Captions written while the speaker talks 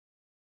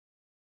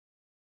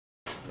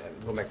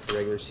going back to the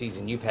regular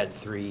season, you've had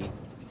 3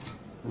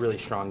 really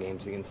strong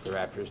games against the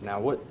Raptors. Now,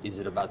 what is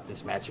it about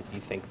this matchup you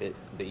think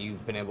that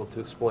you've been able to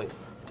exploit?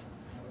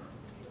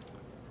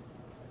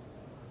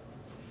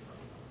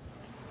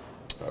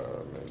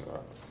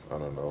 I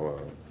don't know.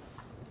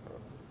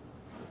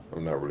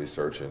 I'm not really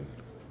searching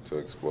to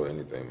exploit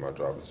anything. My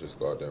job is just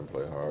go out there and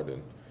play hard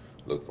and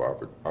look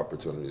for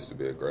opportunities to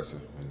be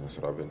aggressive, and that's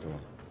what I've been doing.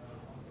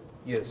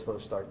 You had a slow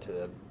start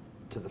to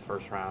the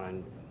first round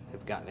and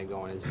have gotten it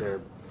going. Is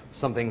there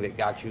something that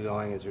got you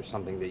going? Is there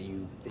something that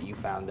you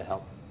found to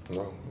help?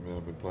 No,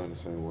 I've been playing the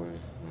same way.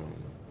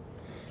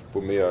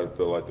 For me, I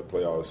feel like the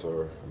playoffs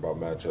are about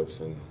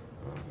matchups and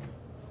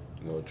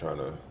trying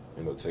to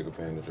take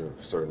advantage of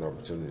certain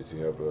opportunities.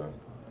 You have a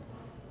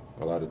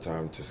lot of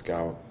time to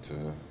scout,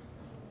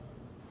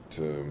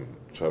 to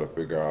try to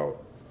figure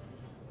out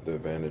the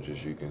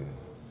advantages you can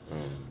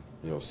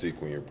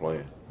seek when you're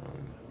playing.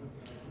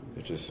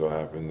 It just so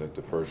happened that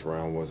the first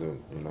round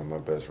wasn't my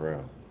best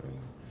round,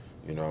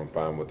 and I'm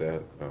fine with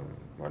that.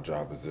 My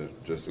job is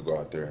just to go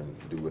out there and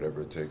do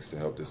whatever it takes to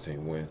help this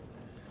team win,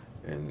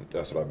 and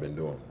that's what I've been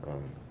doing.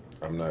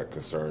 I'm not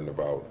concerned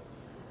about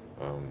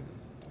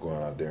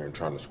going out there and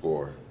trying to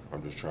score.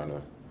 I'm just trying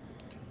to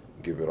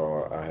give it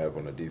all I have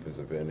on the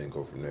defensive end and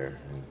go from there.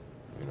 And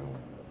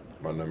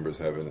my numbers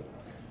haven't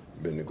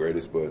been the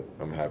greatest, but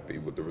I'm happy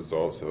with the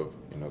results of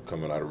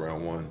coming out of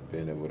round 1,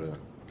 being able to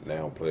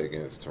now play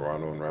against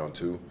Toronto in round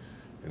 2,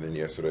 and then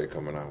yesterday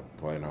coming out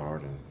playing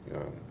hard and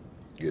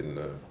getting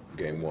the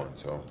game 1.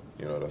 So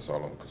that's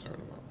all I'm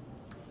concerned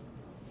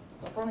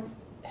about. LeBron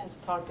has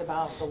talked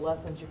about the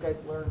lessons you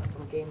guys learned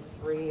from Game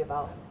 3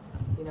 about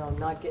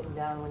not getting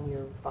down when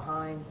you're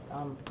behind.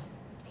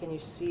 Can you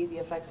see the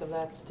effects of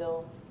that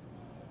still?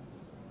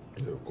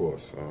 Yeah, of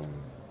course.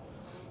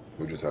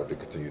 We just have to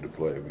continue to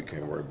play. We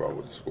can't worry about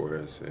what the score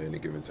is at any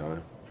given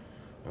time,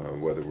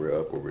 whether we're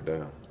up or we're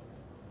down.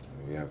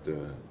 We have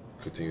to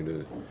continue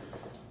to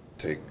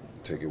take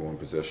it one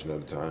possession at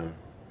a time,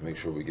 make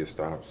sure we get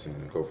stops,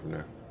 and go from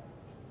there.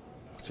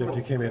 Jeff,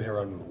 you came in here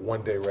on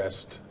 1-day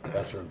rest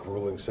after a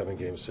grueling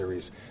 7-game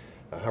series.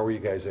 How were you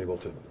guys able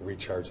to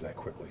recharge that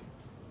quickly?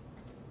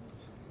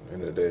 At the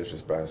end of the day, it's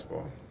just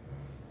basketball.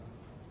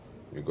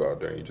 You go out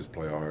there and you just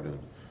play hard and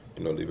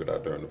leave it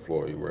out there on the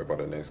floor. You worry about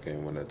the next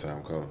game when that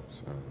time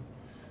comes.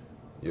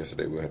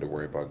 Yesterday we had to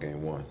worry about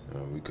game 1.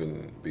 We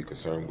couldn't be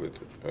concerned with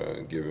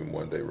giving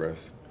 1-day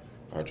rest.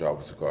 Our job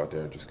was to go out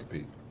there and just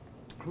compete.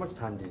 How much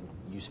time did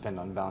you spend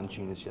on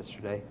Valanciunas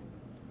yesterday?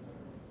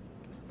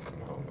 I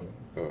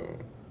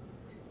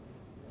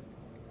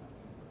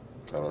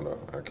don't know.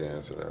 I can't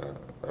answer that.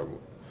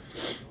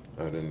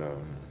 I didn't.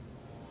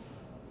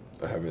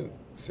 I haven't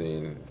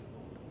seen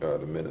the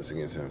minutes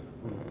against him.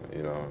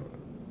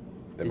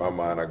 In my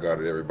mind, I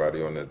guarded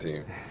everybody on that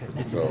team.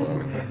 So,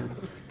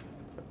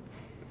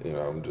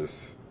 I'm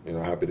just,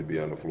 happy to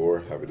be on the floor,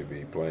 happy to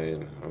be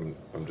playing.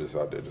 I'm just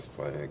out there just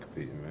playing and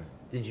competing, man.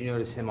 Did you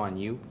notice him on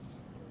you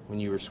when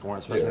you were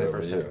scoring, especially the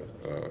first time?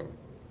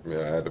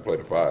 I had to play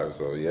the 5,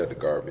 so he had to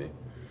guard me.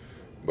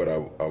 But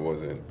I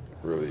wasn't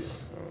really,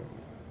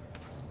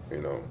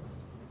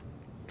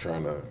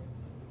 trying to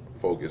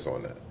focus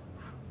on that.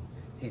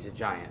 He's a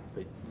giant,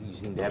 but you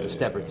seem to have a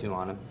step or two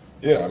on him.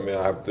 Yeah,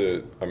 I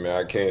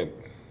can't,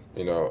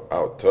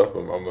 out tough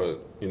him. I'm going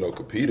to,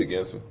 compete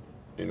against him.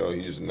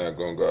 He's just not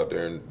going to go out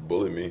there and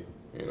bully me.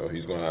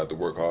 He's going to have to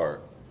work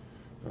hard.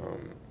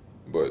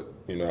 But,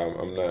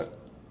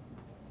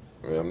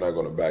 I'm not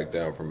going to back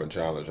down from a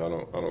challenge. I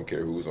don't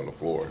care who's on the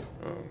floor.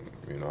 I'm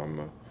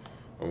going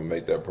to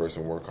make that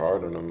person work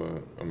hard, and I'm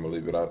going to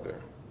leave it out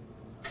there.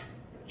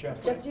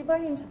 Jeff, do you buy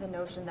into the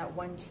notion that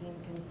one team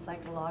can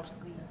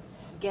psychologically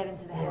get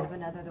into the head of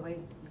another the way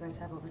you guys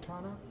have over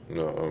Toronto?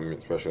 No,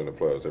 especially in the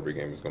playoffs, every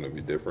game is going to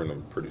be different.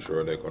 I'm pretty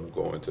sure they're going to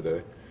go in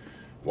today,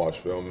 watch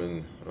film,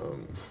 and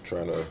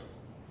trying to,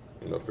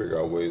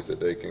 figure out ways that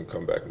they can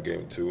come back in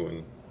game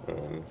 2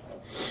 and,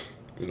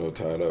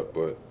 tie it up.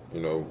 But,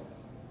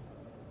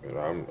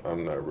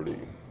 I'm not really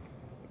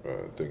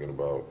thinking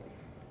about,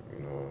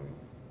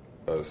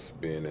 us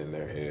being in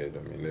their head.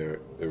 I mean,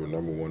 they were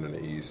number 1 in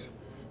the East,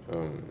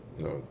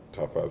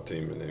 top 5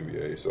 team in the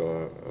NBA.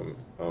 So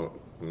I'm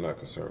not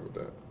concerned with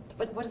that.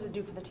 But what does it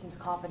do for the team's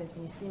confidence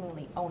when you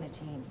seemingly own a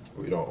team?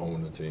 We don't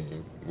own the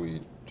team.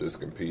 We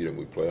just compete and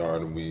we play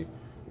hard, and we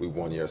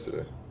won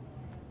yesterday.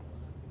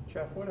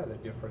 Jeff, what are the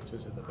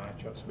differences in the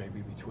matchups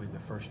maybe between the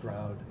first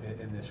round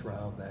and this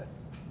round that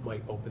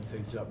might open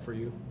things up for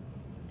you?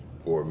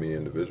 For me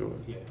individually?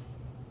 Yeah.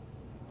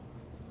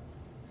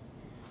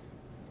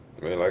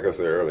 I mean, like I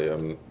said earlier,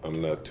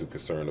 I'm not too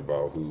concerned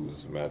about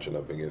who's matching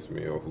up against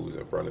me or who's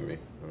in front of me.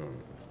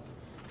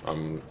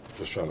 I'm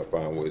just trying to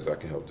find ways I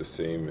can help this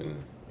team and,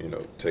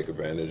 take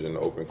advantage in the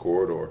open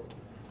court or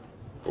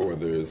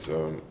there's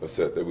a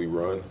set that we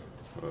run.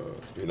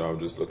 I'm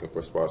just looking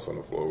for spots on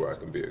the floor where I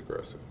can be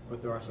aggressive.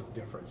 But there are some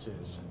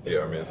differences.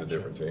 Yeah, it's a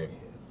different team.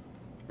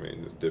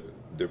 It's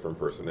different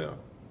personnel.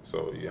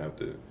 So you have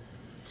to,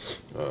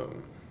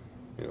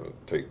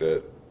 take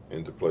that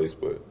into place.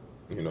 But,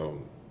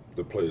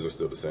 the plays are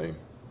still the same.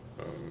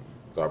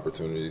 the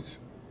opportunities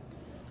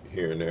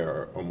here and there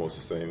are almost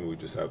the same. We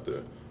just have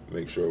to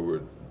make sure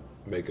we're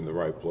making the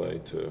right play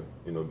to,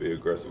 you know, be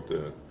aggressive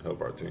to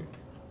help our team.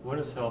 What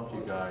has helped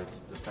you guys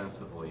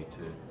defensively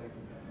to,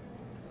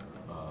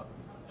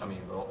 I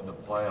mean, the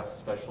playoffs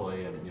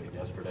especially, and you know,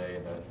 yesterday,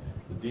 and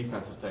the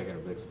defense has taken a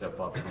big step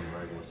up from the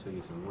regular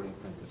season. What do you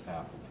think has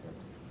happened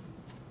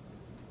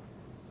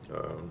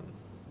here?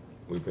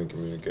 We've been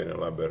communicating a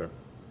lot better,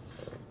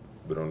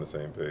 been on the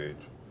same page.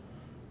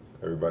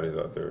 Everybody's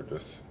out there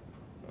just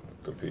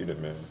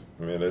competing, man.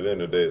 I mean, at the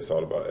end of the day, it's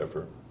all about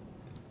effort.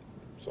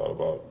 It's all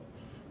about,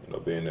 you know,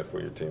 being there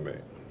for your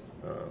teammate.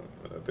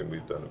 And I think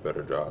we've done a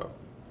better job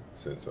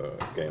since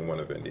game 1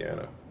 of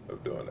Indiana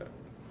of doing that.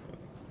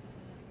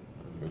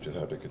 We just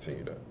have to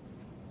continue that.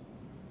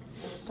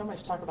 There's so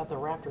much talk about the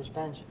Raptors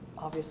bench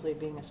obviously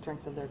being a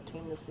strength of their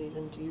team this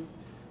season. Do you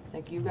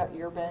think you got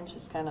your bench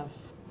is kind of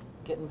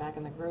getting back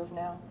in the groove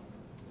now?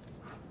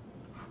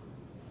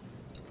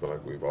 I feel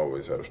like we've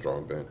always had a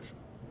strong bench.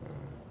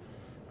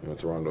 You know,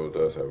 Toronto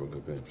does have a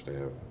good bench.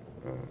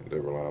 They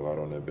rely a lot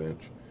on their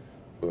bench,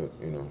 but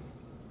you know,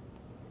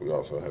 we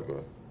also have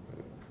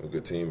a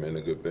good team and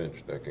a good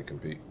bench that can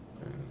compete.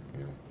 And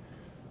you know,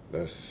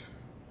 that's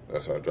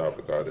our job,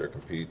 to go out there,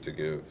 compete, to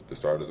give the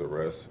starters a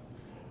rest,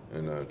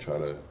 and try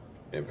to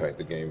impact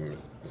the game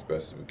as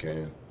best as we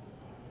can.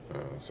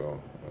 So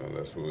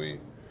that's what we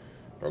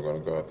are going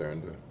to go out there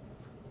and do.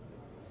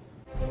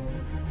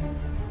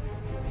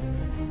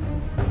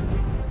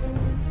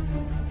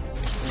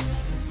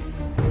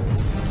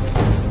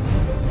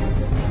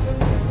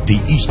 The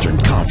Eastern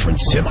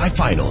Conference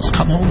semifinals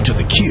come home to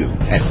the Q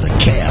as the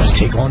Cavs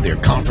take on their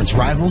conference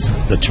rivals,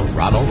 the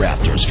Toronto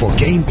Raptors, for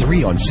Game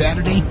 3 on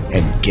Saturday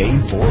and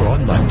Game 4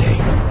 on Monday.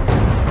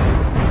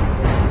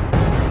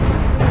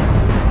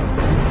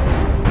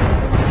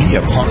 Be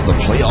a part of the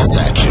playoffs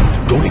action.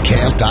 Go to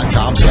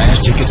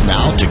Cavs.com/tickets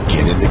now to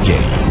get in the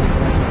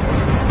game.